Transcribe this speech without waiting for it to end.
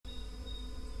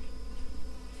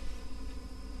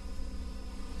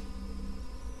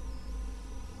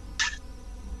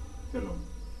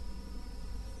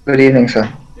Good evening, sir.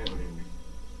 Yeah, good evening.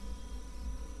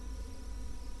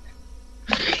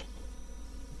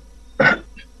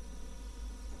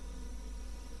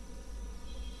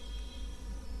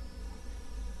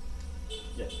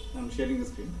 Yeah, I'm sharing the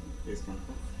screen. Please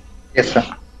confirm. Yes, sir.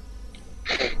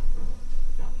 Yeah,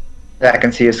 Yeah, I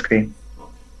can see your screen. okay.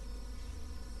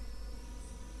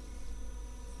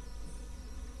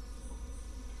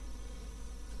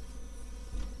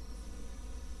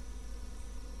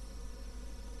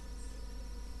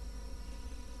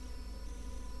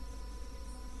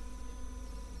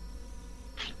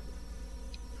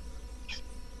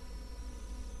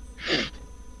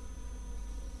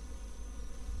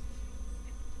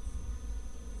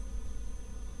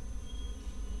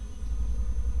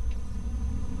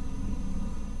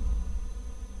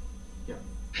 Yeah,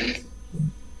 can you see?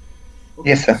 Okay,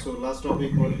 Yes, sir. so last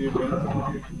topic what we have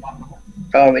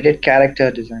done. We did character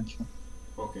design, sir.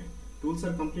 Okay, tools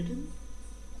are completed.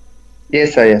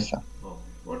 Yes, sir. Yes, sir. Okay,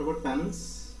 what about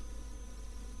panels?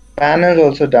 Panels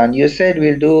also done. You said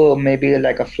we'll do maybe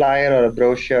like a flyer or a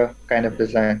brochure kind of Okay,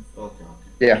 design. okay,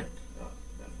 Yeah. great.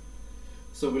 Done.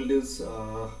 So we'll do this,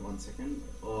 one second.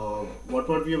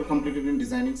 What we have completed in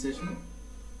designing session?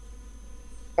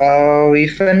 We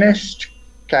finished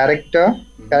character,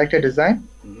 Mm-hmm. character design,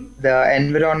 Mm-hmm. the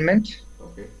environment.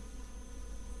 Okay,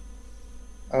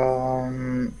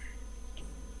 Um,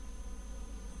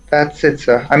 that's it,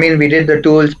 sir. I mean, we did the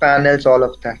tools, panels, all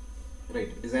of that.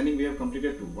 right. Designing we have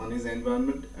completed two. One is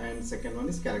environment and second one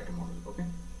is character model. Okay.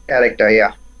 Character,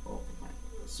 yeah. Okay, fine.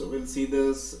 So we'll see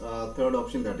this third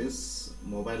option, that is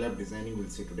mobile app designing. We'll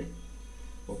see today.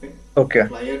 Okay. Okay.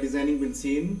 Flyer designing we'll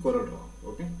see in CorelDRAW.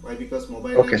 Okay. Why? Because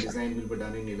mobile Okay, app sir. design will be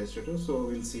done in Illustrator. So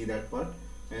we'll see that part.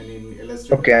 And in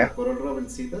Illustrator, Okay. CorelDRAW we'll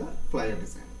see the flyer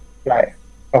design. Flyer.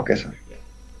 Okay, sir. Yeah.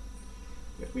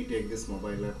 Let me take this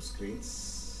mobile app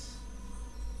screens.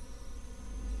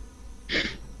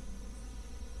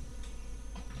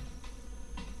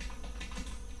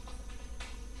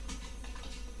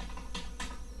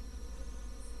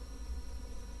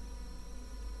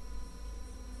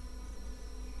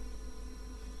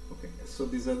 Okay, so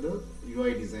these are the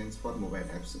UI designs for mobile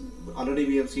apps. Already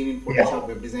we have seen in Yeah. Photoshop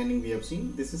web designing. We have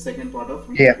seen this is second part of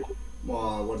Yeah.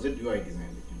 what's it, UI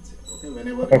design, we can say. Okay,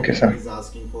 whenever Okay, anyone sir. is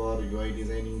asking for UI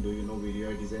designing, do you know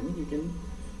UI designing?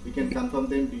 We can confirm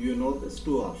them. Do you know there's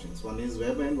two options? One is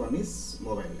web and one is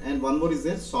mobile. And one more is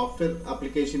there software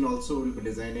application also will be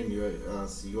designed in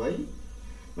UI.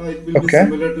 Now it will be Okay.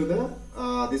 similar to the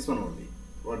this one only.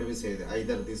 What do we say?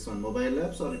 Either this one mobile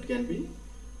apps or it can be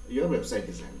your website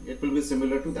design. It will be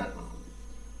similar to that one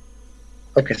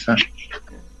only. Okay, sir.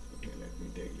 Yeah. Okay, let me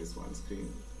take this one screen.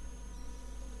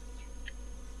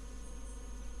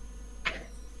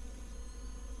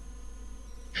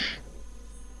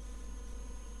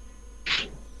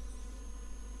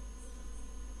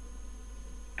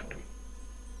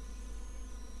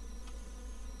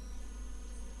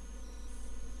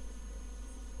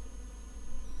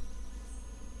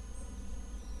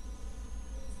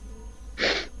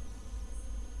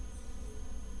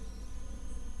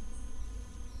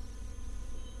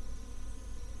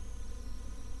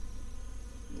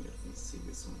 Let me see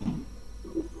this one.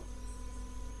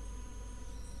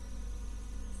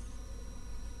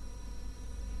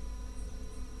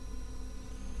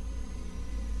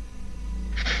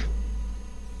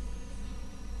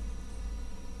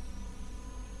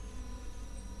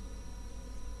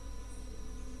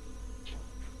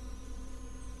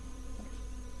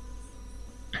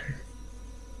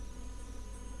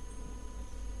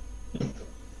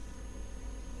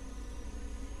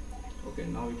 Okay,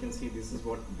 now we can see this is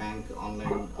what bank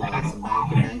online, some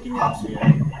banking apps we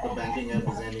have. The banking app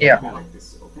designing Yeah. will be like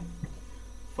this. Okay.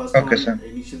 First Okay, one, sir.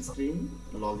 initial screen,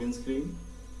 login screen,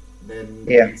 then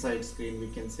Yeah. inside screen we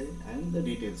can say, and the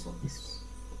details of this.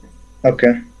 Okay.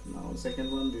 Okay. Now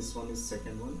second one, this one is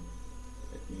second one.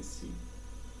 Let me see.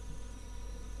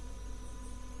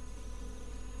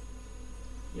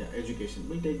 Yeah, education.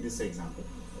 We'll take this example.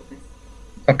 Okay.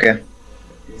 Okay.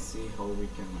 Let me see how we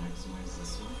can maximize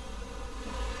this one.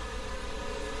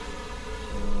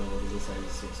 What is the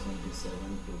size?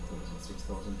 627, 2000,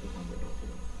 6200.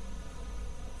 Okay.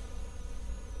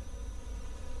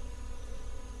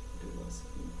 It is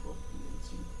asking for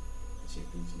PNG,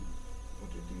 JPG.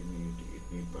 What it need? It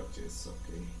need purchase.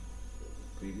 Okay.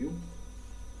 Preview.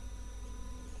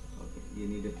 Okay. You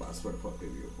need a password for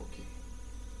preview. Okay.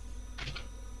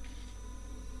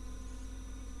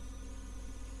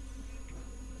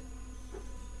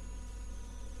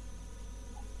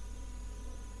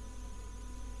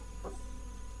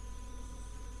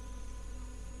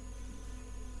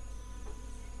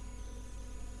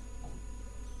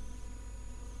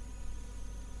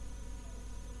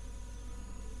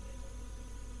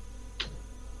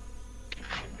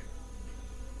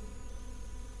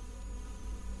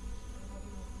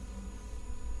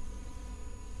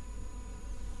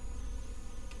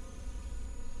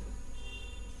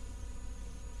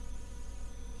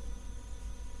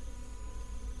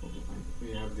 Fine.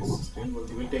 We have this screen. Well,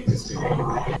 we will take this screen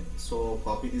only. Okay. So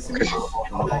copy this image.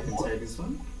 Come back inside this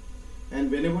one. And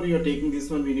whenever you are taking this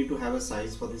one, we need to have a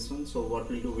size for this one. So what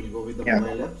we'll do, we'll go with the Yeah.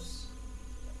 mobile apps.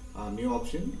 New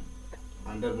option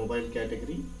under mobile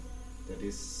category. That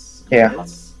is Yeah.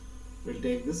 mobiles. We'll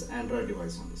take this Android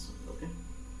device on this one. Okay.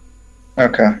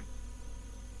 Okay.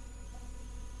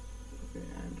 Okay.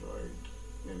 Android.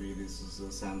 Maybe this is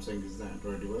Samsung is the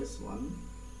Android device one.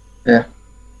 Yeah.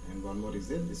 And one more is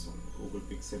there. This one. Google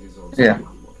Pixel is also Yeah.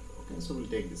 one more. Okay. So we'll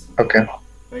take this one. Okay.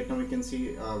 Right now we can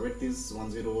see width is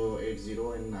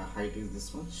 1080 and height is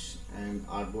this much, and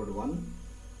artboard 1,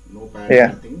 no padding, Yeah.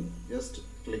 nothing, just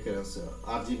click as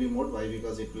RGB mode. Why?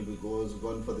 Because it will be goes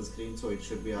one for the screen, so it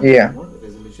should be RGB Yeah. mode,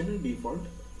 resolution and default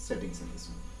settings in this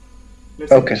one.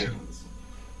 Let's Okay, activate sir. on this one.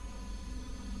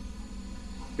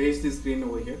 Paste the screen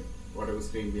over here, whatever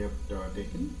screen we have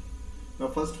taken. Now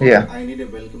first one, Yeah. I need a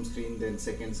welcome screen, then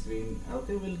second screen.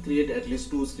 Okay, we'll create at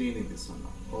least 2 screen in this one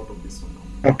now, out of this one now.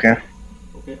 Okay.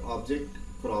 Okay, object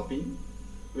cropping,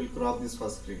 will crop this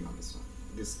first screen on this one.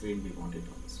 This screen we want it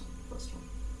on this one, first one.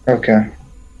 Okay.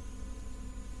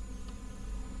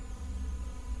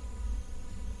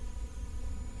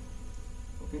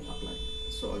 Okay, apply.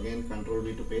 So again control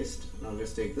V to paste. Now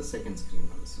let's take the second screen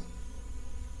on this one.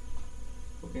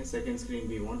 Okay, second screen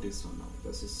we want this one now.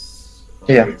 This is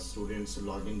Yeah. students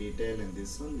login detail, and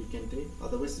this one we can take,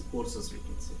 otherwise the courses we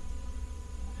can say.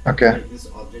 Okay. Take this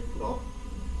object crop.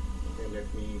 Okay, let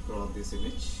me crop this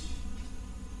image.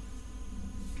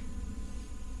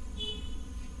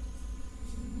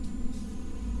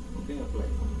 Okay, apply.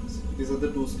 These are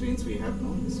the 2 screens we have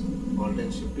now. This one, Alt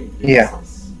and Shift to increase the Yeah.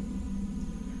 size.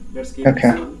 Let's keep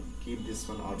Okay. this one, keep this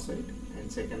one outside,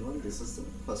 and second one, this is the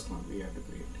first one we have to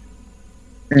create.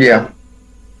 Yeah.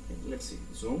 Okay, let's see,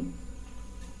 zoom.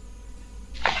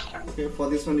 Okay, for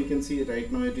this one you can see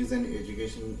right now it is an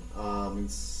education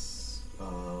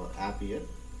app here.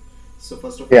 So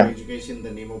first of all, Yeah. education,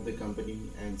 the name of the company,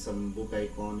 and some book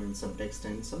icon, and some text,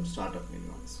 and some startup menu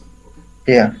on this one. Okay.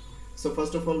 Yeah. So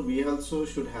first of all, we also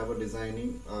should have a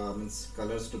designing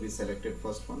colors to be selected.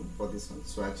 First one for this one,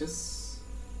 swatches.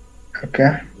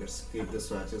 Okay. Let's keep the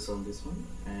swatches on this one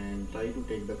and try to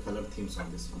take the color themes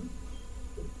on this one.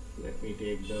 Let me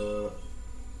take the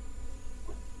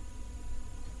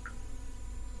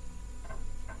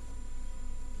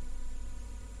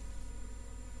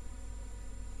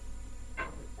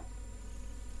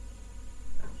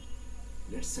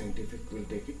let's scientific, will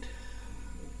take it.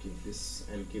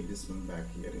 I'll keep this one back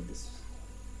here in this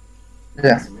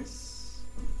Yeah. SMS.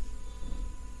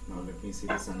 Now let me see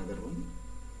this another one.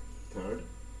 Third,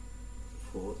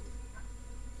 fourth,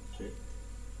 fifth.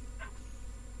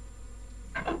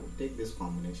 We'll take this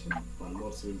combination. One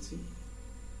more, so we'll see.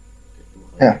 Okay, too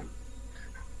high. Yeah.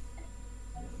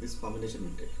 Yeah, this combination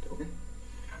will take it. Okay.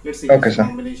 Let's see Okay, which sir.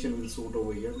 combination will suit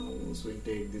over here. Now, so we'll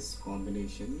take this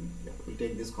combination. Yeah, we'll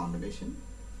take this combination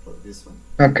for this one.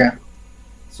 Okay.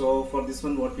 So for this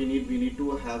one, what we need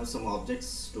to have some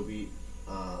objects to be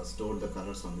store the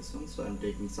colors on this one. So I'm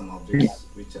taking some objects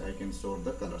which I can store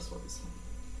the colors for this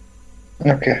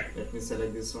one. Okay. Let me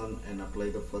select this one and apply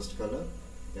the first color.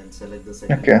 Then select the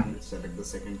second Okay. one, select the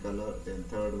second color, then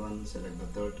third one, select the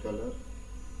third color.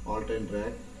 Alt and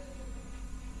drag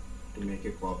to make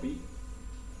a copy,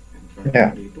 and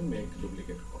Yeah. Control D to make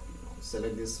duplicate copy. Now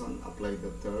select this one, apply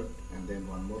the third, and then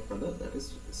one more color, that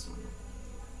is this one.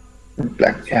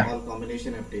 Black. So Yeah. all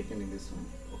combination I've taken in this one.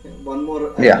 Okay, one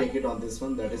more I'll Yeah. take it on this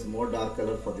one, that is more dark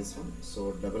color for this one.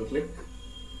 So double click,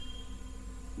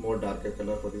 more darker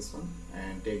color for this one,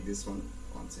 and take this one.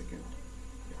 1 second.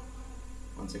 Yeah.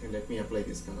 1 second. Let me apply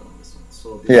this color on this one.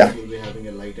 So this Yeah. will be having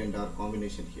a light and dark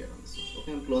combination here on this one.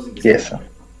 Okay, I'm closing this Yes, one sir.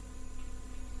 right now.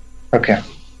 Okay.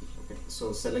 Okay,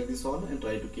 so select this all and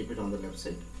try to keep it on the left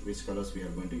side, which colors we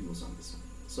are going to use on this one.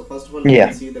 So first of all, you Yeah.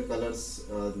 can see the colors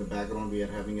in the background. We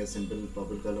are having a simple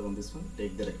purple color on this one.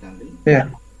 Take the rectangle, Yeah.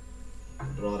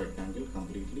 draw rectangle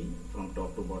completely from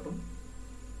top to bottom,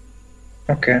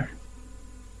 Okay.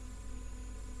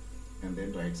 and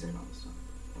then right side on this one.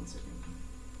 1 second.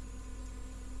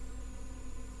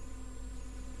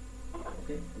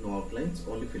 Okay, no outlines,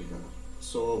 only fill color.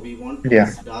 So we want Yeah.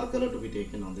 this dark color to be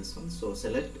taken on this one. So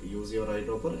select, use your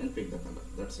eyedropper and pick the color.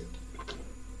 That's it.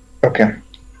 Okay.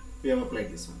 We have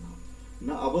applied this one now.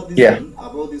 Now Yeah.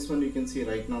 above this one you can see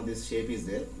right now this shape is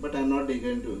there, but I'm not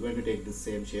going to take the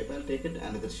same shape. I'll take it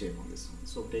another shape on this one.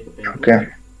 So take a pen tool. Okay.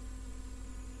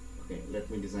 Okay, let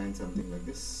me design something like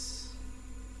this.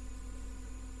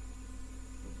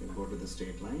 Okay, go to the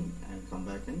straight line and come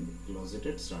back and close it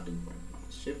at starting point. Now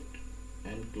shift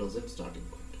and close at starting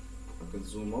point. Okay,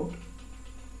 zoom out.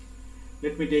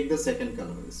 Let me take the second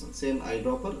color of this one. Same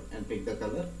eyedropper and pick the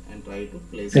color and try to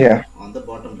place it Yeah. on the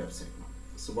bottom left side now.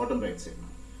 So bottom right side now.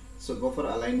 So go for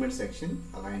alignment section,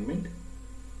 alignment,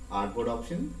 artboard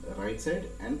option, right side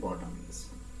and bottom in this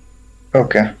one.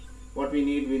 Okay. What we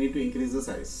need to increase the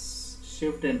size.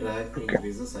 Shift and drag to Okay.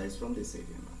 increase the size from this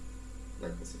area now.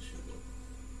 Like this it should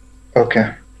go.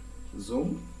 Okay.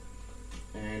 Zoom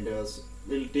and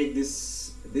we'll take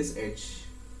this edge.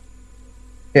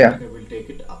 Yeah. Okay, we'll take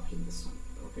it up in this one.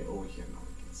 Okay, over here now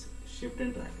we can see. Shift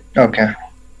and drag it. Okay.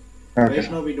 Okay, Right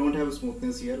sir. now we don't have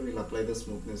smoothness here. We'll apply the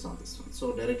smoothness on this one.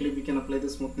 So directly we can apply the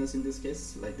smoothness in this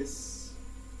case like this.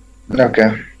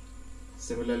 Okay.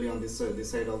 Similarly on this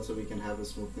side also we can have a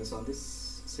smoothness on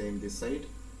this. Same this side.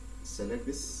 Select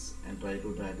this and try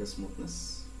to drag the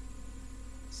smoothness.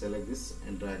 Select this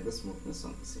and drag the smoothness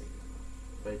on this area.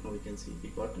 Right now we can see we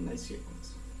got a nice shape on this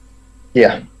one.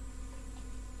 Yeah.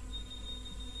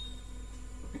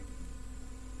 Okay.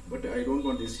 But I don't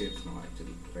want these shapes now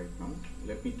actually right now.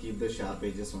 Let me keep the sharp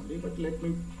edges only, but let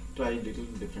me try little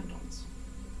different ones.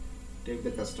 Take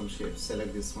the custom shape,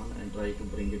 select this one and try to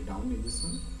bring it down in this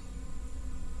one.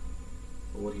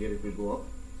 Over here it will go up.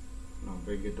 Now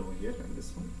bring it over here and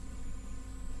this one.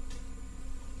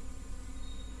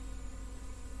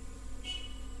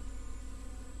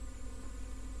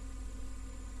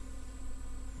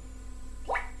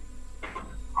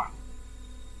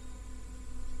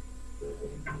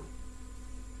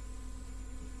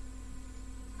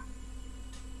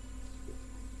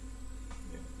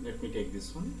 Let me take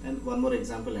this one and one more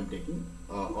example I'm taking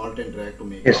alt and drag to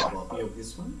make a Yes. copy of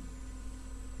this one.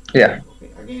 Yeah.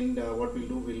 Okay, again what we'll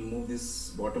do, we'll move this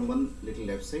bottom one little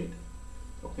left side.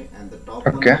 Okay, and the top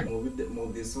one Okay. we'll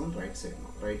move this one right side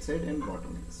now, right side and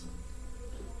bottom in this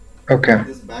one. Okay.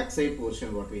 This back side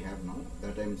portion what we have now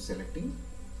that I'm selecting.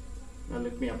 Now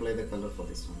let me apply the color for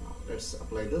this one now. Let's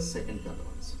apply the second color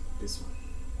on this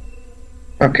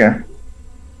one. Okay.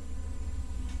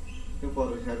 Okay, for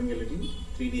having a little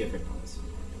 3D effect on this one.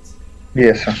 You can see.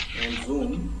 Yes, sir. And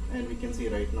zoom and we can see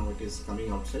right now it is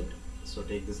coming outside. So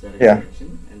take this direct Yeah.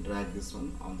 selection and drag this one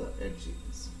on the edge.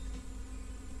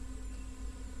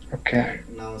 Okay.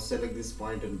 Now select this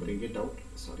point and bring it out.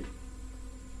 Sorry,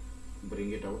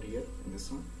 bring it out here in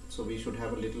this one. So we should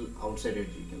have a little outside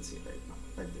edge. You can see right now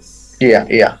like this. Yeah.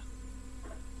 Yeah.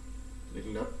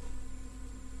 Little up.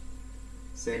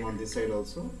 Same on this side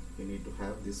also. We need to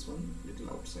have this one little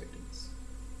outside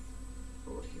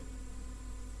over here.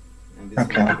 And this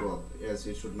Okay. one will go up. Yes,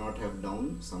 it should not have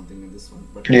down something in this one,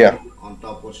 but Yeah. on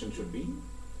top portion should be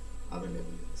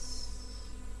available. Yes.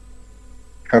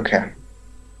 Okay.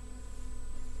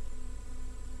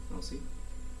 Now see.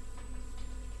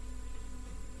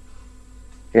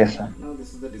 Yes, sir. Now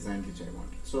this is the design which I want.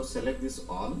 So select this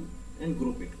all and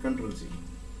group it. Control C.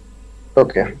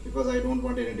 Okay. Because I don't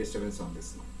want any disturbance on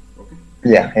this now. Okay.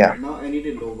 Yeah. Yeah. Now I need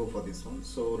a logo for this one.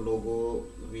 So logo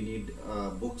we need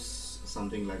books,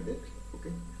 something like that.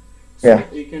 Okay. So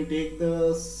Yeah. you can take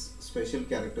the special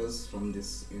characters from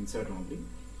this insert only.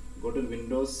 Go to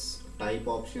Windows, type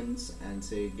options and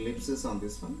say ellipses on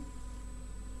this one.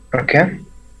 Okay.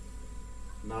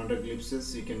 Now under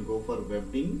ellipses you can go for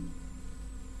webbing.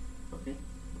 Okay.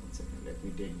 One second. Let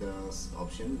me take the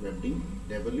option webbing.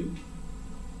 W.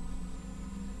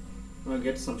 Now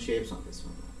get some shapes on this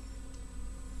one.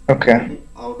 Okay. Okay.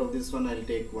 Out of this one I'll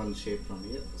take one shape from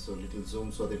here, so little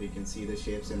zoom so that we can see the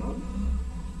shapes and all.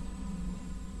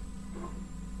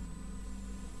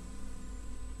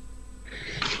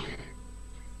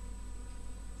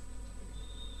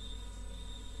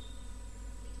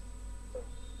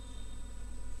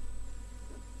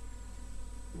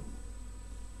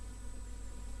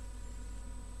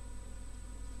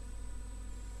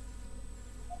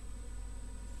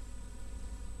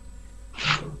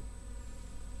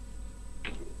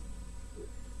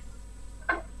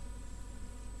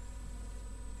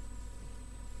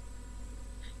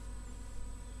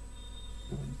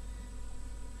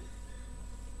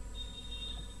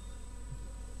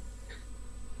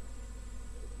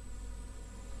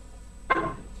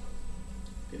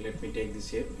 Okay, let me take this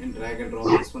shape and drag and drop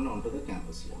this one onto the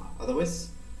canvas here. Otherwise,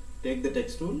 take the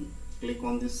text tool, click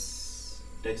on this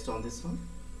text on this one.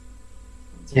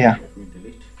 Yeah. Let me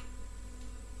delete.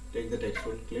 Take the text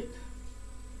tool, click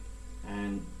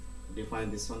and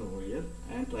define this one over here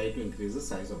and try to increase the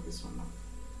size of this one now.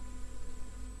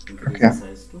 Increase Okay. the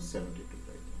size to 72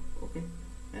 right now. Okay.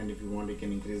 And if you want, you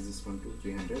can increase this one to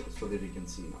 300 so that you can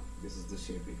see now. This is the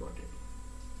shape we got it.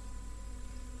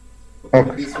 Okay, Okay.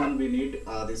 for this one we need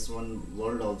this one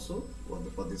world also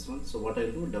for this one. So what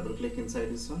I'll do, double click inside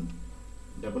this one,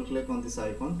 double click on this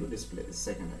icon to display this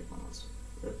second icon also.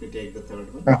 Let me take the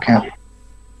third one. Okay.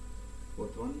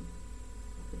 Fourth one.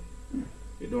 Okay.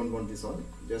 We don't want this all,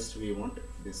 just we want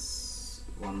this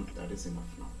one, that is enough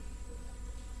now.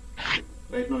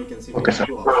 Right now you can see we Okay, have sir.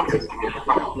 two options. Okay,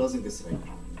 I'm closing this right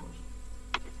now.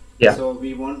 Yeah. So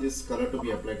we want this color to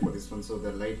be applied for this one. So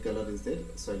the light color is there.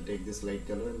 So I'll take this light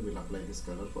color and we'll apply this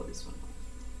color for this one.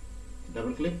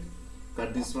 Double click,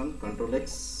 cut this one, Control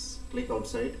X, click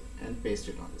outside and paste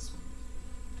it on this one.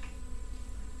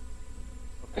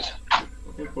 Okay, sir.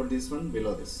 Okay, put this one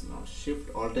below this. Now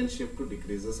Shift Alt and Shift to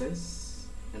decrease the size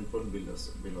and put below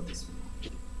this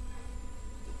one.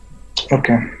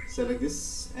 Okay. Select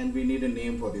this and we need a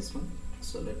name for this one.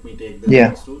 So let me take the Yeah.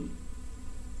 text tool,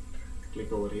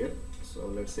 click over here. So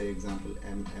let's say example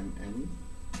MMM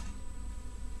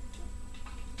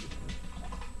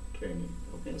training.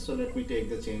 Okay, so let me take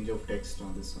the change of text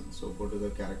on this one. So go to the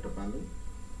character panel,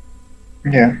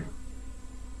 Yeah.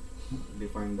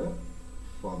 define the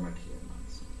format here now.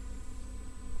 So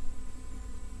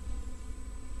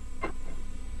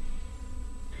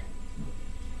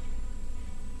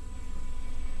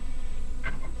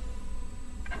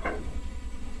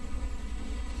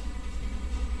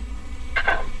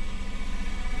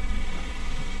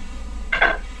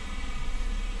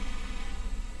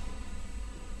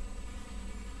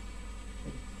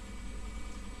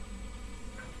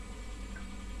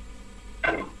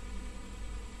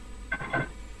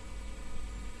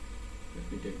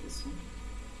let me take this one.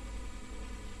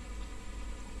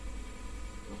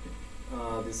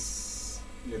 Okay, this,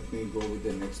 let me go with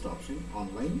the next option,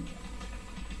 online.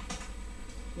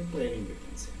 The training we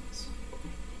can say this one.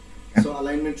 Okay. So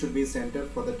alignment should be center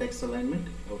for the text alignment.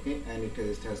 Okay, and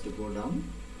it has to go down.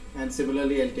 And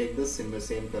similarly, I'll take the same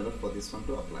color for this one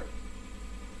to apply.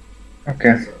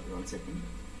 Okay. So 1 second.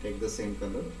 Take the same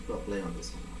color to apply on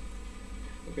this one.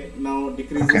 Okay. Now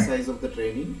decrease Okay. the size of the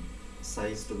training.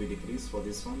 Size to be decreased for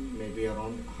this one, maybe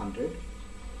around 100.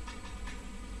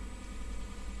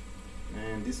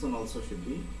 And this one also should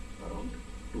be around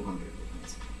 200. We can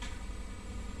say.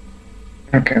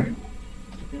 Okay.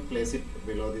 Okay. Place it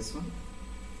below this one.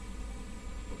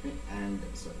 Okay. And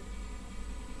sorry.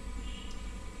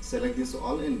 Select this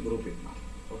all and group it now.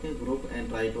 Okay. Group and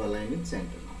try to align it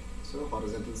center now. So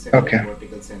horizontal center, Okay.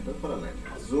 vertical center for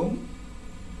alignment. Zoom.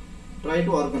 Try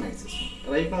to organize this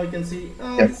one. Right now you can see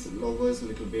Yeah. this logo is a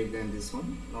little big and this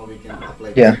one. Now we can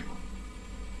apply this Yeah. one.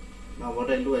 Now what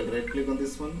I'll do, I'll right click on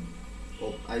this one.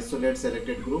 Oh, isolate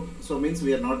selected group. So means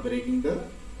we are not breaking the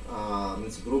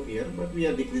means group here, but we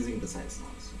are decreasing the size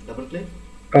now. So double click.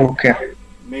 Okay.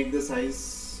 Make the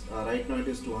size, right now it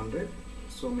is 200.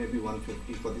 So maybe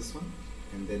 150 for this one.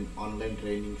 And then online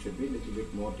training should be a little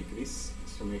bit more decrease.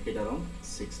 So make it around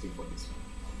 60 for this one.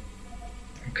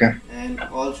 Okay. And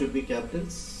all should be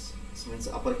capitals, so means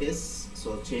uppercase.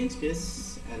 So change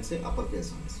case and say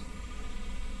uppercase on this one.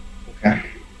 Okay.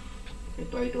 Okay,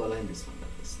 try to align this one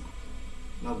like this now.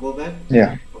 Now go back.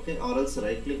 Yeah. Okay, or else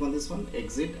right click on this one,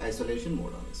 exit isolation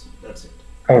mode on this one. That's it.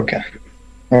 Okay.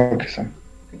 Okay, sir.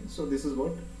 Okay, so this is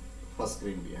what first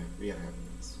screen we are having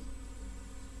this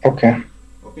one. Okay.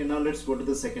 Okay, now let's go to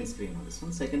the second screen on this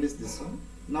one. Second is this one.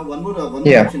 Now one more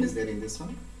Yeah. option is there in this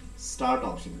one. Start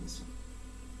option in this one.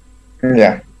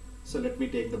 Yeah. So let me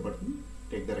take the button,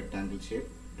 take the rectangle shape,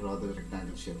 draw the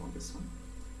rectangle shape on this one.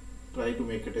 Try to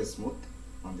make it as smooth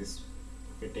on this.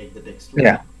 Okay, take the text tool,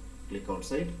 Yeah. click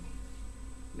outside.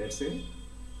 Let's say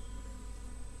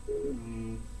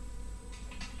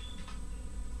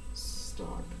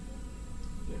start.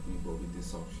 Let me go with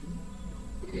this option.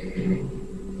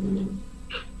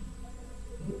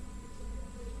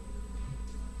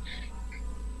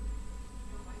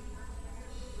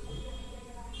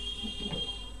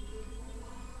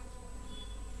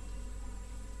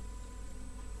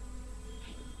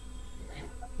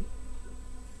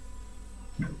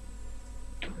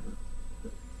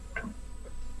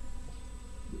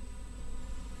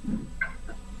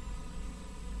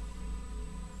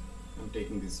 I'm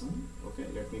taking this one. Okay,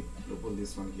 let me pull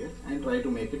this one here and try to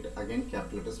make it again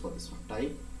capital letters for this one.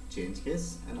 Type, change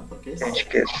case and uppercase. Change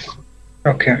case.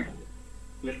 Okay.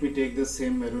 Let me take the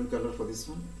same maroon color for this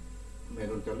one.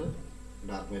 Maroon color,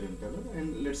 dark maroon color,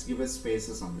 and let's give a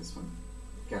spaces on this one.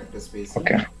 Character spacing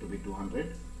Okay. to be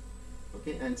 200.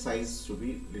 Okay, and size to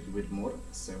be little bit more,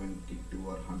 72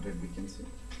 or 100 we can say.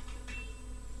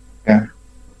 Yeah.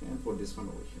 Okay, and put this one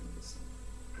over here on this side.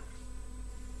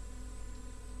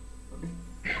 Okay,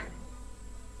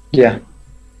 Yeah.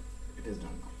 it is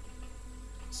done now.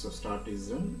 So start is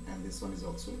done and this one is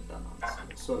also done on this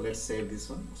one. So let's save this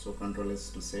one. So Control S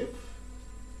to save.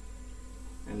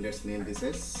 And let's name this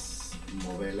as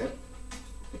mobile app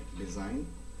design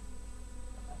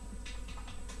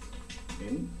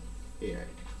in AI.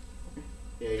 Okay.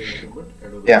 very little, but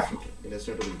Adobe Yeah.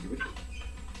 Illustrator will give it.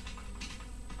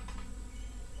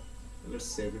 Let's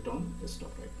save it on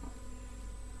desktop right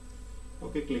now.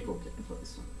 Okay, click OK for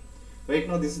this one. Right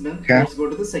now this is done. Okay. Let's go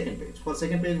to the second page. For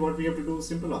second page, what we have to do,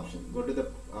 simple option. Go to the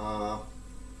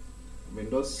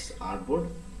Windows artboard.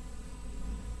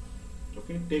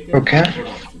 Okay, take an Okay. artboard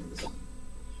option in this one.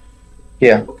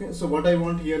 Yeah. Okay, so what I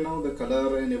want here now, the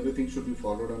color and everything should be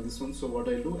followed on this one. So what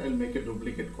I'll do, I'll make a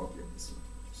duplicate copy of this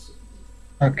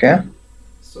one. Okay.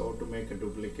 So to make a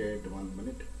duplicate, 1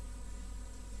 minute.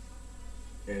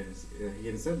 Here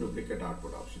is a duplicate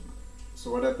artboard option.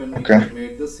 So what happened? Okay. We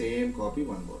made the same copy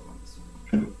one more on this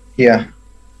one. Yeah.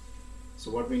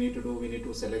 So what we need to do, we need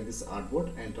to select this artboard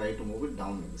and try to move it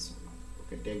down in this one.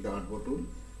 Okay, take the artboard tool.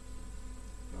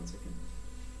 1 second.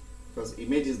 Because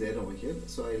image is there over here,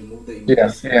 so I'll move the image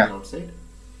outside.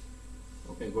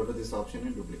 Okay, go to this option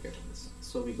and duplicate on this one.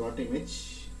 So we got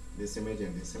image, this image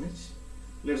and this image.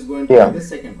 Let's go and try the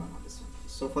second one on this one.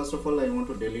 So first of all, I want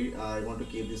to delete. I want to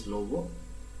keep this logo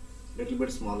little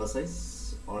bit smaller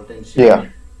size. Alt and Shift.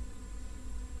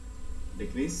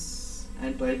 Decrease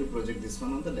and try to project this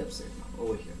one on the left side now.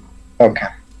 Over here now. Okay.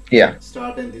 Yeah.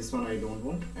 Start, and this one I don't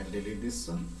want. I'll delete this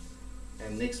one.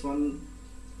 And next one,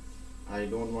 I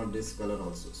don't want this color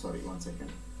also. Sorry, 1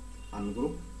 second.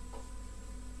 Ungroup.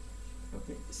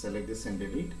 Okay, select this and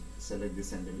delete. Select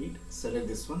this and delete. Select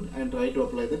this one and try to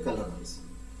apply the color on this one.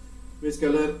 Which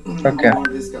color? Okay. I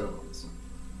want this color on this one.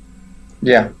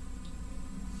 Yeah.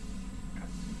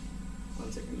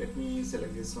 1 second. Let me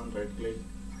select this one. Right click,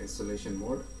 isolation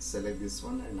mode. Select this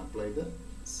one and apply the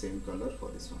same color for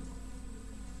this one.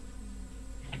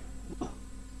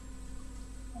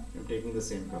 I'm taking the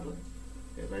same color.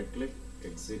 Okay, right click,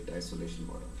 exit isolation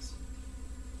mode on this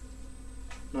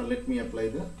one. Now let me apply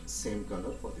the same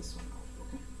color for this one now.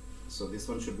 Okay, so this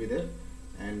one should be there,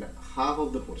 and half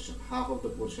of the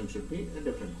portion should be a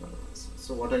different color also.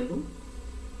 So what I'll do,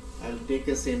 I'll take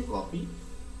a same copy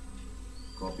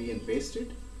and paste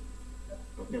it.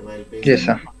 Okay, while pasting, Yes,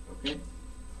 sir. okay,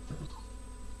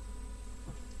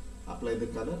 apply the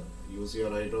color, use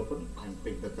your eyedropper and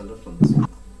pick the color from this one.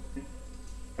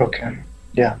 Okay.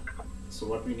 Yeah. So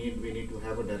what we need to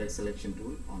have a direct selection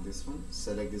tool on this one.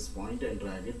 Select this point and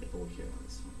drag it over here on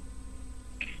this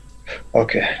one.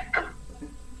 Okay.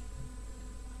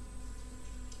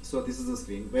 So this is the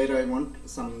screen where I want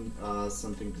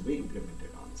something to be implemented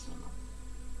on this one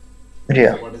now.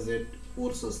 Yeah. So what is it?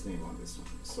 Course's name on this one.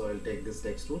 So I'll take this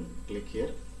text tool, click here.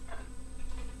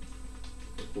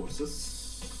 The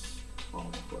courses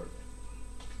Word.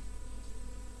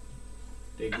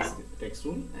 Take this text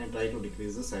tool and try to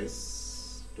decrease the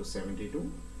size to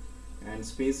 72, and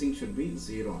spacing should be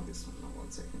 0 on this one. Now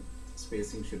 1 second.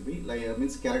 Spacing should be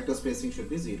means character spacing should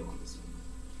be 0 on this one.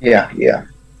 Yeah. Yeah.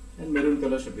 And maroon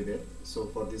color should be there. So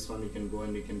for this one, you can go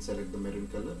and you can select the maroon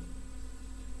color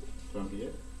from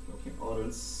here. Okay, or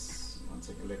else 1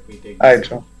 second. Let me take this.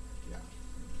 Eyedropper. Yeah.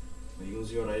 Now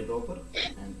use your eyedropper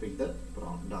and pick the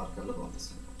brown dark color on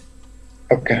this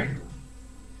one. Okay.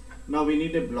 Now we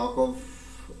need a block of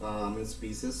means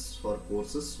pieces for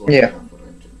courses. Yeah.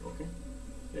 Okay.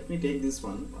 Let me take this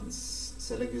one once.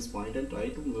 Select this point and try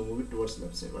to move it towards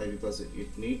left side. Why? Because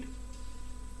it need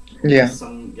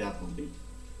some gap only.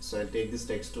 So I'll take this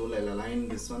text tool. I'll align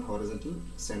this one horizontal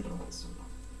center on this one.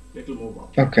 It will move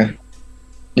up. Okay.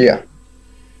 Yeah.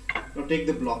 Now take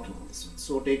the block now. This one.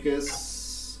 So take a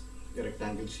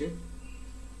rectangle shape.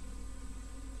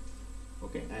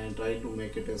 Okay, and try to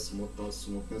make it a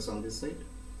smoothness on this side.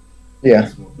 Yeah.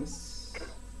 Smoothness.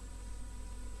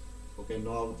 Okay,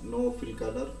 no fill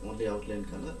color, only outline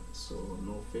color. So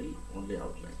no fill, only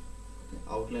outline. Okay,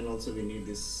 outline also we need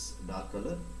this dark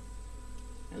color.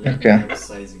 And let me have a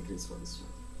size increase for this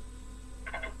one.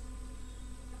 You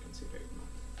can see right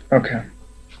now. Okay.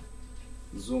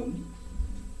 Zoom.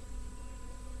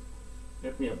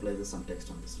 Let me apply some text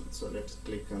on this one. So let's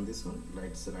click on this one.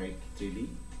 Let's write 3D.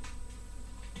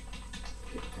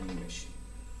 Okay, animation.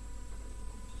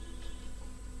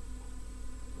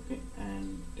 Okay,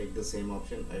 and take the same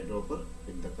option, eyedropper,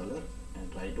 pick the color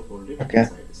and try to hold it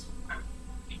inside this one.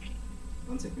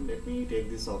 1 second, let me take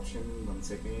this option. 1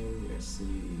 second, let's see.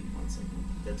 1 second,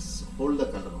 let's hold the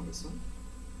color on this one.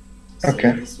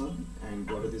 Select this one and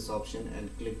go to this option and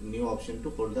click new option to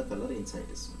hold the color inside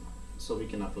this one. So we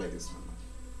can apply this one.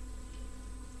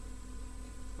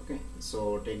 Okay,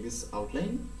 so take this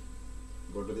outline,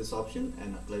 go to this option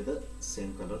and apply the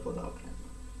same color for the outline.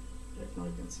 Right now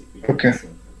you can see we have the same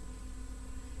color.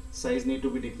 Size need to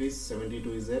be decreased.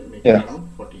 72 is there, make it around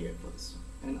 48 for this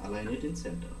one and align it in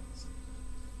center.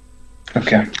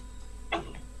 Okay.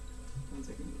 1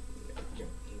 second. Yeah.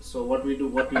 So what we do,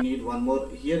 what we need one more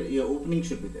here, your opening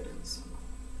should be there in this one.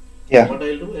 So Yeah. what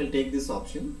I'll do, I'll take this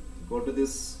option, go to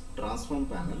this transform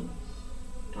panel,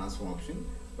 transform option.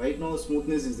 Right now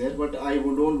smoothness is there, but I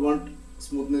don't want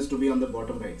smoothness to be on the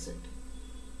bottom right side.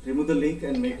 Remove the link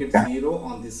and make it Okay. 0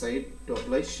 on this side to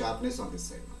apply sharpness on this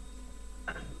side.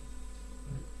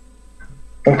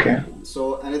 Okay. So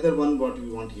another one what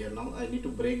we want here now, I need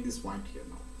to break this point here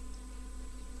now.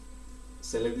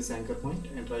 Select this anchor point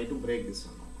and try to break this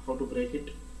one now. How to break it?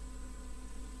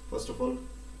 First of all,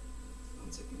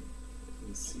 one second, let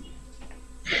me see.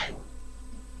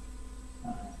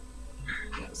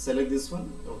 Yeah, select this one,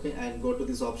 okay, and go to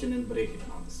this option and break it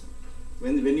now. This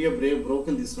one. When you have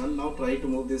broken this one, now try to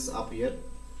move this up here.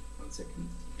 One second.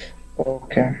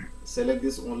 Okay. Select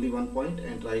this only one point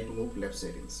and try to move left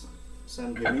side in this one. So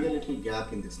I'm giving a little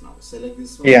gap in this now. Select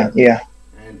this one Yeah. Yeah.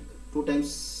 and two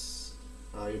times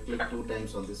you click two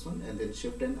times on this one and then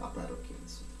shift and up arrow key.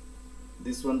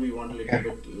 This one we want a little Okay.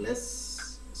 bit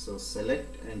less, so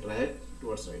select and drag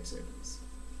towards right side.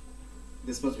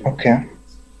 This much we want. Okay.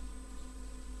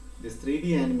 This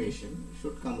 3D animation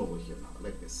should come over here now,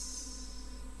 like this.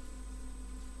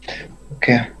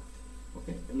 Okay.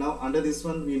 Okay. Now under this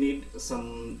one we need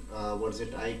some what is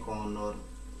it, icon or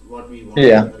what we want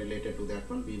Yeah. related to that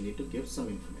one. We need to give some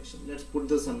information. Let's put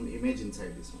some image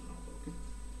inside this one now.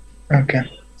 Okay.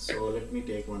 Okay. So let me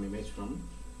take one image from.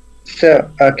 So,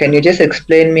 can you just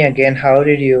explain me again? How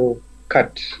did you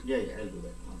cut? Yeah, I'll do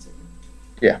that. One second.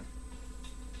 Yeah.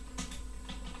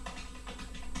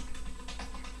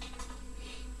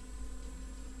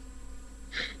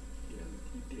 Yeah,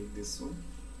 let me take this one.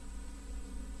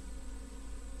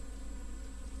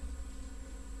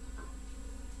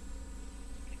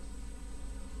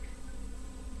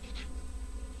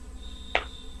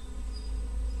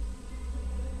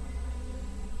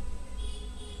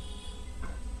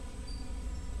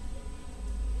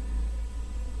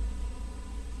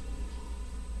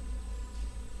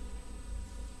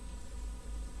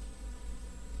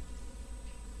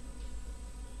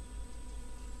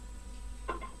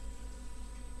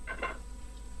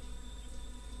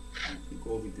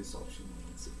 Go with this option.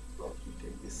 Let's see. Let me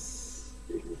take this.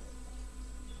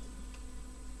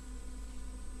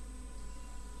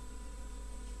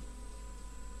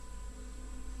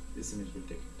 This image will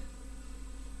take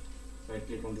it. Right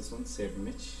click on this one, save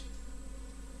image.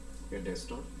 Okay,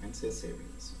 desktop and say save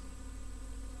image.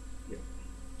 Yeah.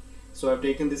 So I've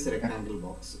taken this rectangle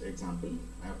box example.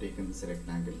 I have taken this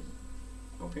rectangle.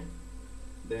 Okay.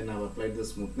 Then I've applied the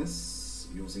smoothness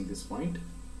using this point.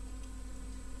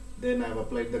 Then I've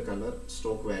applied the color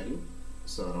stroke value,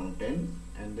 so around 10,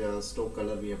 and stroke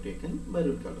color we have taken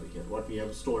maroon color here, what we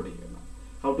have stored here now.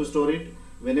 How to store it?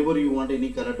 Whenever you want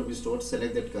any color to be stored,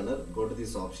 select that color, go to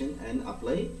this option and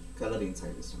apply color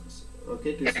inside this one.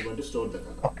 Okay, it is going to store the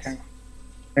color. Okay.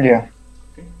 Yeah.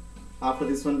 Okay. After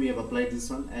this one we have applied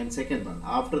this one, and second one.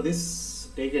 After this,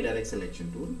 take a direct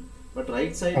selection tool. But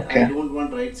right side, Okay. I don't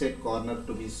want right side corner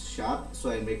to be sharp, so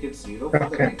I make it 0 for the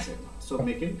Okay. right side now. So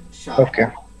make it sharp.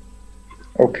 Okay.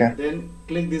 Okay. Then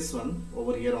click this one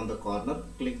over here on the corner,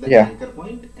 click the Yeah. anchor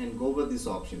point and go with this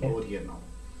option over here now.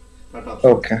 Cut option.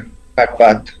 Okay. Cut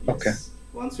path. Okay. Yes.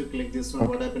 Once you click this one, Okay.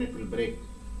 what happen? It will break.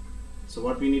 So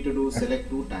what we need to do, select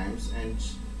two times and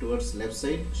towards left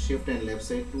side, shift and left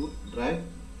side to drag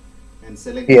and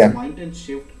select Yeah. this point and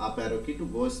shift up arrow key to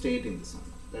go straight in this one.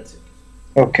 That's it.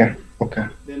 Okay. Okay.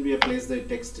 Then we have placed the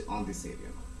text on this area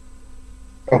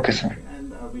now. Okay, sir.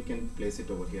 And we can place it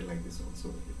over here like this also.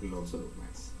 It will also look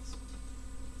nice.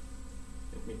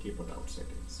 Let me keep it outside.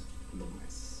 It's look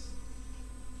nice.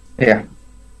 Yeah.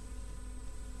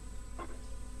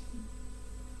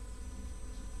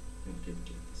 And keep it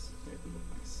like this. It will look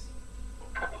nice.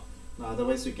 Now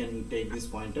otherwise you can take this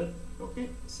pointer, okay,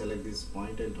 select this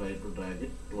point and try to drag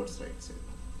it towards right side.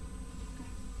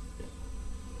 Okay.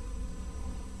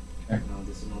 Okay. Now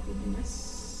this is not looking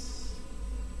nice.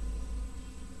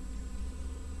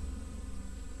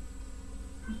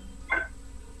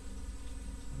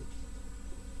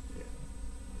 Yeah.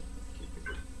 Keep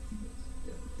it.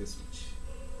 Yeah, this much.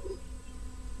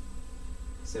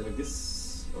 Select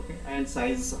this, okay, and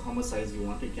size, how much size you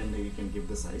want, you can give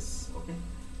the size, okay.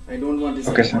 I don't want this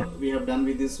Okay, anymore. sir. We have done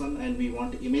with this one and we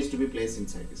want image to be placed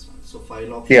inside this one. So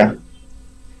file option, Yeah.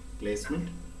 placement,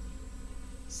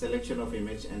 selection of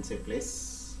image and say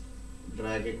place,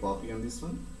 drag a copy on this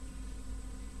one.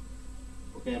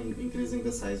 Okay, I'm increasing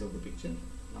the size of the picture.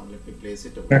 Now let me place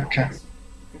it over Okay. this one.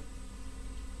 Okay.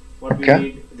 What we Okay.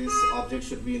 need, this object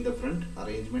should be in the front,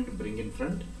 arrangement, bring in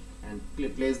front and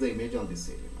place the image on this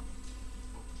area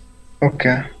now.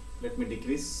 Okay. Let me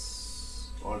decrease,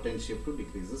 alt and shift to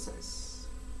decrease the size.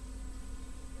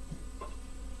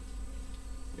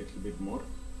 little bit more,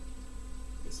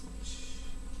 this much.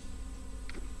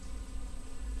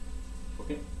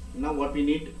 Okay, now what we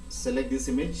need, select this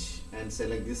image and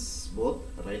select this both,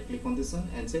 right click on this one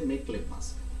and say make clip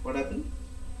mask. What happened?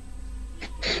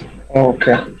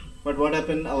 Okay. But what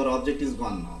happened, our object is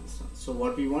gone now. So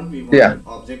what we want, we want Yeah.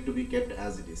 object to be kept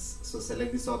as it is. So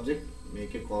select this object,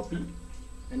 make a copy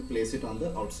and place it on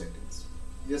the outside.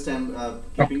 Just I am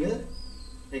keeping a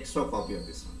extra copy of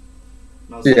this one.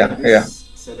 Now Yeah. Yeah.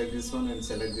 select this one and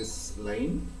select this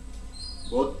line,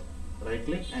 both, right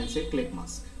click and say clip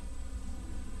mask.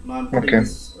 Now I'm Okay.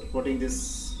 putting this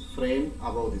frame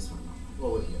above this one now,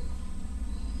 over here.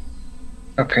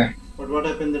 Okay. But what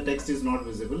happened, the text is not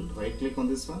visible. Right click on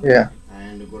this one Yeah.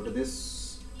 and go to this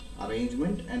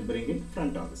arrangement and bring it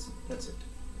front on this one. That's it.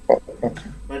 Okay.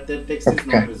 But the text is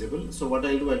not Okay. visible. So what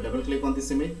I'll do, I'll double click on this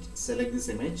image, select this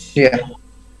image Yeah.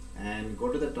 and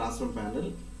go to the transform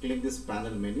panel, click this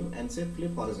panel menu and say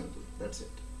flip horizontal. That's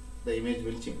it. The image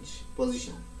will change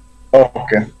position.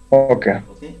 Okay. Okay.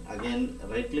 Okay, again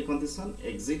right click on this one,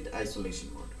 exit isolation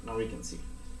mode. Now we can see.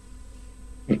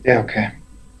 Yeah. Okay.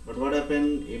 But what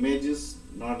happened, image is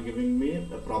not giving me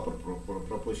a proper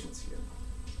proportions here.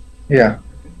 Yeah.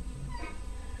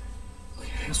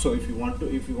 So if you want,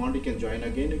 you can join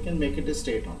again, you can make it a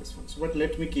state on this one. So but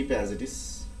let me keep as it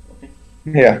is. Okay,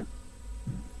 Yeah. 1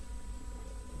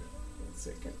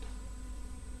 second.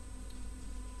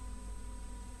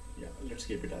 Yeah, let's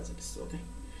keep it as it is. Okay,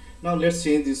 now let's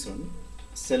change this one.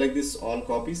 Select this all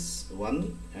copies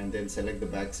one and then select the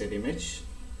backside image.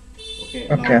 Okay,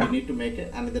 Okay. now we need to make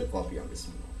another copy on this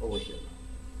one over here.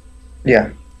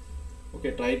 Yeah.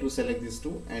 Okay, try to select these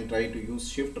two and try to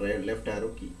use shift right left arrow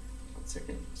key. 1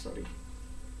 second, sorry,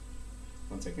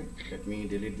 1 second, let me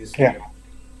delete this two. Yeah.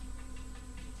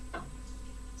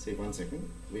 Say 1 second,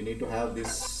 we need to have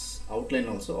this outline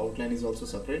also. Outline is also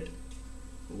separate.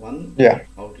 One Yeah.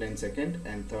 outline second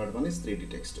and third one is 3D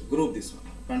text. Group this one,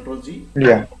 Control G.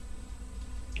 Yeah.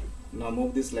 Now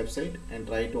move this left side and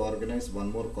try to organize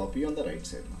one more copy on the right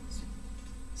side now.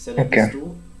 Select Okay. these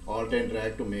two, alt and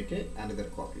drag to make another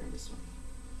copy on this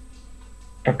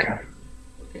one. Okay.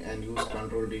 Okay, and use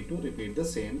Control D to repeat the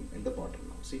same in the bottom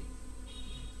now. See,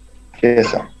 Yes,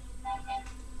 sir.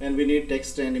 and we need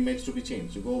text and image to be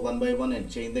changed. You go one by one and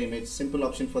change the image. Simple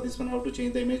option for this one, how to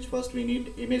change the image. First we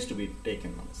need image to be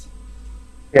taken now.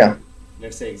 Yeah.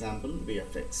 Let's say example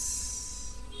VFX.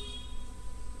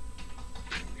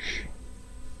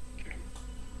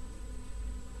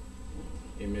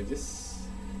 Images.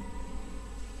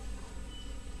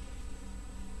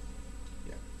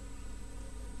 Yeah.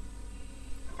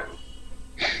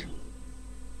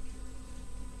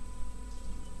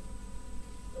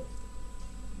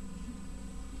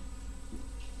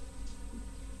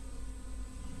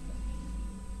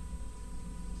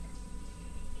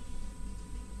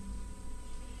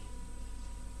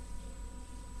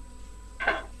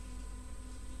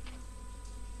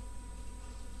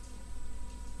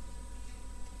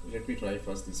 Let me try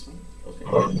first this one. Okay,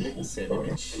 right click, save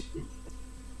image.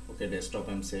 Okay, desktop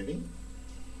I'm saving.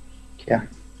 Yeah.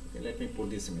 Okay, let me pull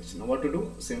this image. Now what to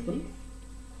do? Simple.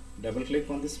 Double click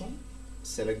on this one,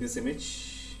 select this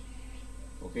image.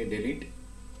 Okay, delete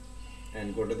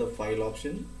and go to the file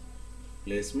option,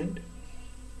 placement.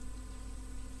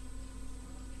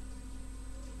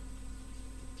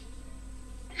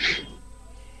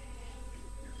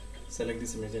 Select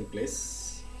this image and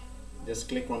place. Just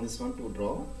click on this one to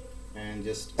draw and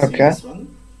just see Okay. this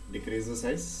one, decrease the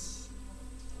size,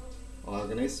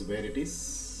 organize where it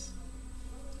is,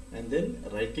 and then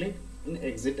right click and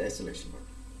exit isolation mode.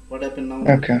 What happened now?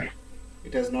 Okay.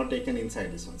 It has not taken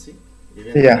inside this one. See,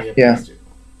 even though Yeah. we have Yeah. placed it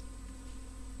now,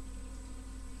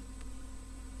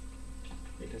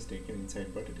 it has taken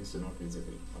inside, but it is not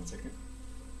visible. 1 second.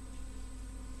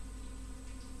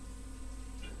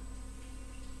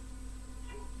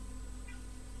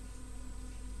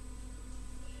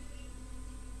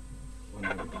 One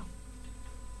minute.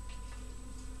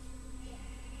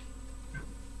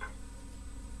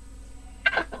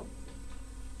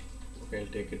 Okay, I'll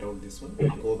take it out this one.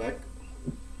 I'll go back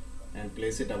and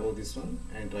place it above this one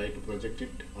and try to project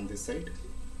it on this side.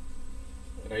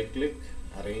 Right click,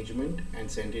 arrangement,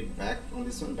 and send it back on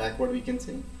this one, backward we can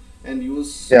say, and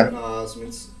use Yeah.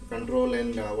 means control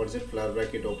and what is it, flower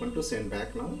bracket open to send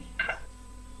back now.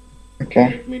 Okay.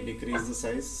 Let me decrease the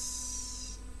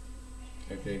size.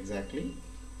 Okay, exactly.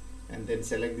 And then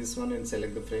select this one and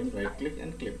select the frame, right click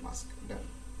and clip mask. Done.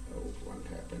 Oh, what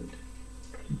happened?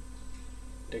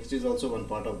 Text is also one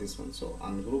part of this one, so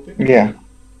ungroup it. Yeah.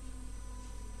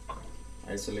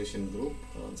 Isolation group.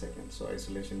 1 second. So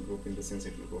isolation group, in the sense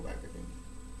it will go back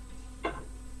again.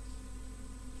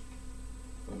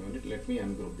 let me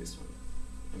ungroup this one.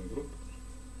 Ungroup.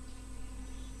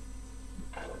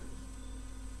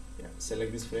 Yeah,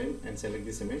 select this frame and select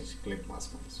this image, click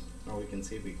mask on this one. Now we can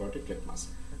see we got a clip mask.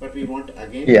 But we want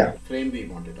again Yeah. frame we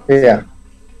want it on. Yeah.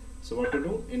 So what to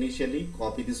do? Initially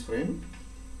copy this frame,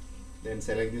 then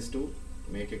select this to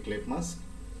make a clip mask,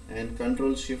 and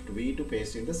Control Shift V to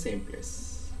paste in the same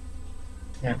place.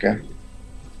 Okay.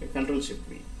 Okay, Control Shift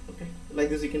V. Okay, like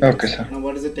this you can Okay, paste. sir. Now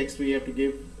what is the text we have to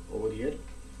give over here?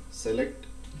 Select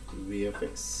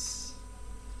VFX.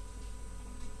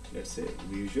 Let's say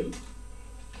visual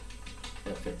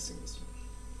effects in this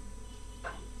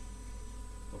one.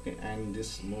 Okay, and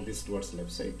just move this towards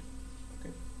left side.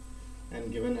 Okay,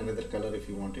 and given another color if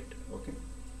you want it. Okay.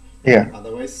 Yeah.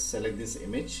 Otherwise, select this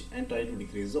image and try to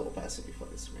decrease the opacity for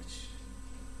this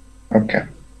image. Okay.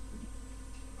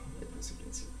 Like this, you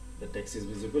can see the text is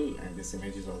visible and this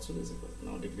image is also visible.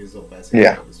 Now decrease the opacity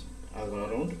Yeah. for this one.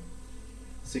 Around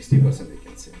 60% you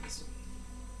can see this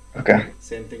one. Okay.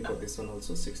 Same thing for this one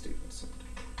also 60%.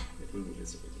 It will be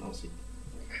visible. Now see.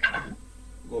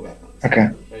 Go back on this. Okay.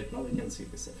 One. Right now we can see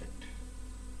this effect.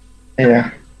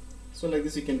 Yeah. So like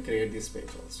this you can create this page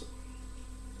also.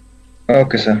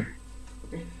 Okay, sir.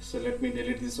 Okay, so let me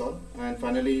delete this all, and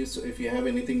finally, so if you have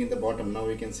anything in the bottom, now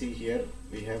we can see here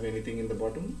we have anything in the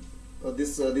bottom.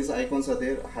 These icons are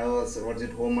there. What is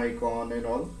it, home icon and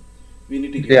all. We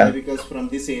need to give why, Yeah. because from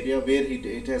this area where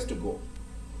it has to go.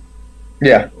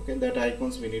 Yeah. Okay, that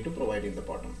icons we need to provide in the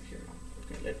bottom here now.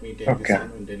 Okay, let me take this Okay.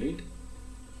 one and delete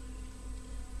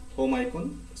home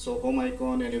icon. So home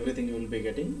icon and everything you will be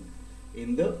getting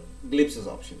in the ellipses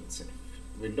option itself.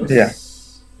 Windows. Yeah.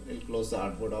 We'll close the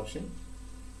artboard option.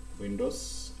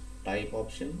 Windows, type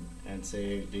option, and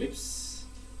say ellipse.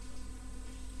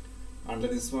 Under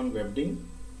this one, webbing,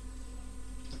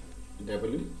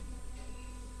 W.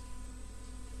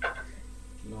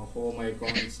 Now home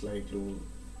icons, like to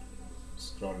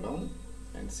scroll down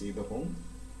and see the home.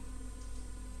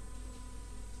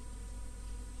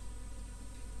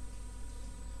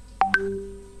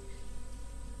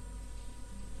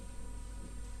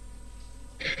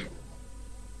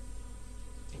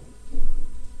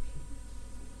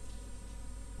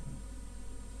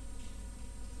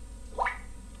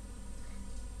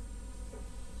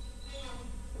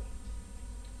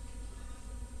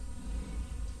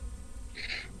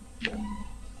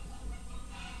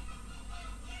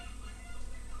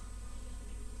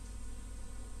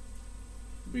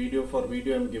 For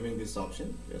video I'm giving this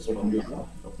option just for video.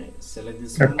 Okay, select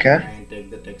this one Okay. and take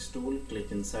the text tool,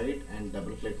 click inside and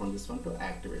double click on this one to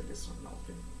activate this one now.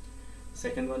 Okay,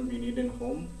 second one we need in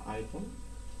home icon.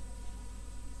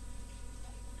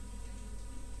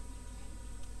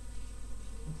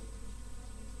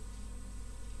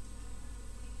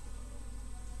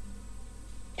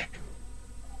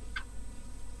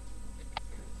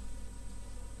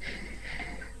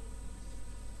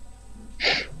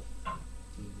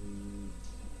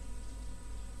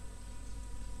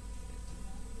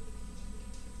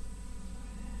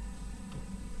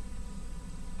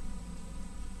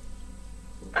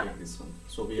 Take this one.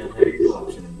 So we are having two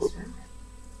options in this one.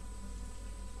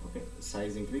 Okay,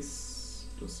 size increase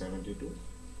to 72.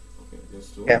 Okay,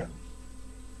 just to. Yeah.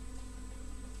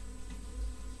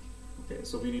 Okay,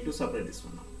 so we need to separate this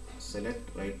one now. Select,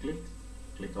 right click,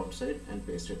 click outside and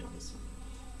paste it on this one.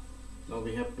 Now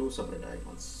we have two separate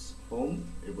icons. Home,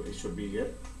 it should be here.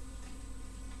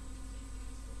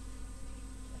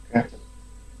 Okay.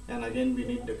 And again we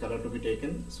need the color to be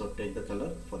taken, so take the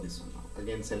color for this one now.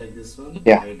 Again select this one,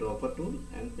 Yeah. eyedropper tool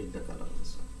and pick the color on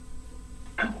this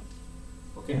one.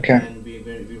 Okay, Okay. and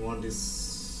we want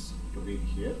this to be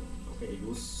here. Okay,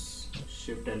 use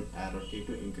shift and arrow key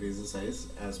to increase the size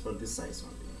as per this size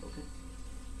only. Okay,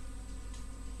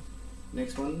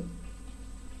 next one,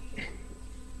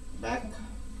 back,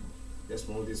 just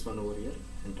move this one over here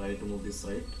and try to move this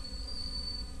right.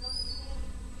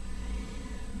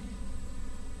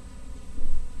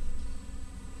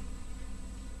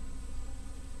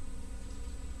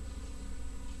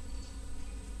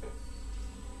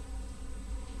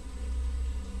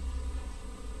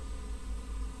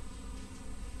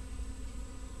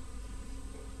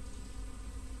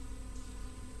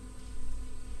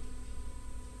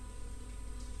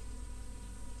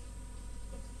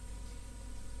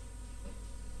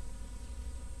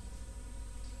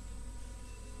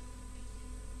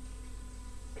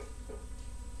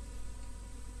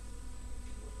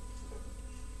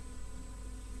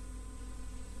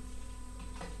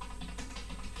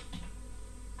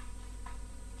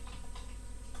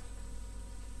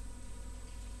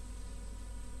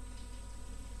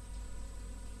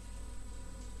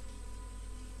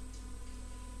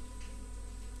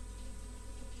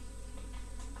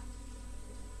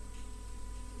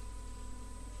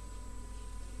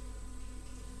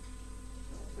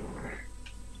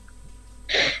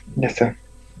 Yes, sir.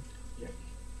 Yeah.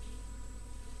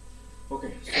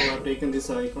 Okay, so I've taken these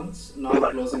icons. Now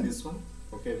I'm closing this one.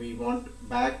 Okay, we want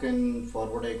back and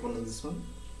forward icon on this one.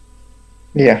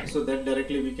 Yeah. So that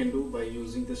directly we can do by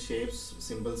using the shapes,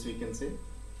 symbols we can say.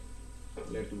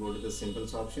 Let's go to the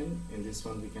symbols option. In this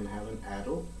one we can have an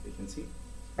arrow. We can see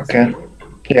this Okay. arrow.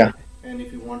 Yeah. And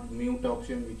if you want mute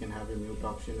option, we can have a mute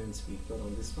option and speaker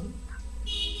on this one.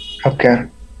 Okay.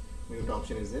 Mute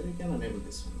option is there. You can enable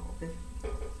this one. Okay.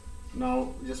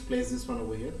 Now just place this one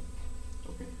over here.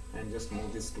 Okay, and just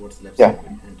move this towards left Yeah.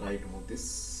 side and try to move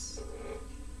this.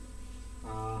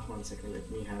 1 second, let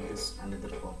me have this another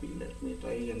copy. Let me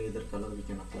try any other color we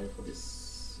can apply for this.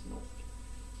 No,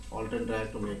 alt and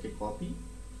drag to make a copy.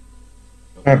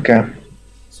 Okay, Okay.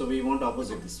 so we want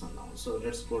opposite this one now. So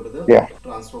let's go to the Yeah.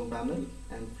 transform panel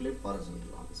and flip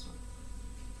horizontal on this one.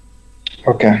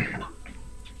 Okay.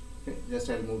 Okay, just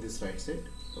I'll move this right side.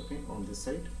 Okay, on this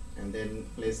side, and then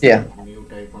place the Yeah.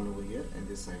 mute icon over here and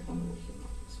this icon over here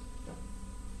now. So, done.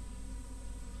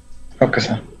 Okay,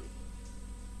 sir.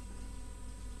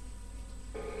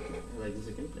 Like this,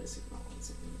 you can place it now. 1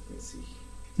 second, let me see.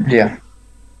 Yeah.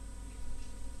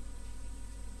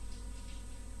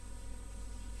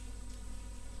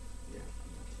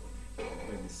 Yeah,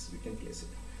 like this we can place it.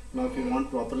 Now if you want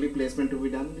properly placement to be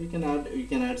done, you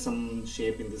can add some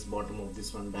shape in this bottom of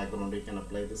this one background. You can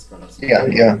apply this colors now. Yeah.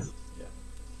 Yeah.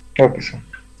 Yeah. Okay, sir.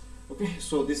 Okay,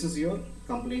 so this is your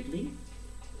completely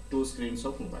two screens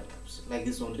of mobile apps. Like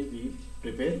this only we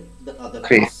prepare the other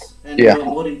Great. apps. And Yeah.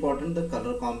 more important, the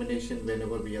color combination.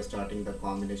 Whenever we are starting the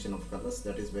combination of colors,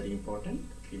 that is very important.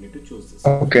 You need to choose this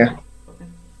Okay. option. Okay.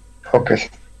 Okay, sir.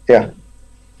 Yeah.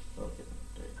 Okay.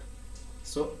 Right.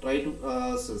 So try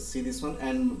to see this one,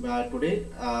 and today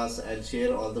so I'll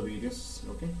share all the videos.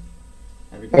 Okay.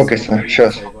 Because Okay, some of the sir. Sure,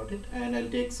 videos sir. I got it, and I'll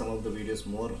take some of the videos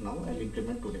more now. I'll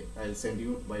implement today. I'll send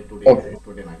you by Okay.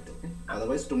 today night. Okay.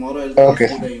 Otherwise, tomorrow I'll Okay,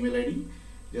 ask you sir. the email ID.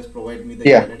 Just provide me the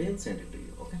Yeah. email ID and send it to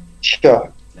you. Okay.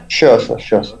 Sure. Yeah. Sure, sir.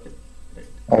 Sure, sir. Okay. Right.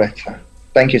 All right, sir.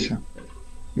 Thank you, sir. Right.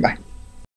 Bye.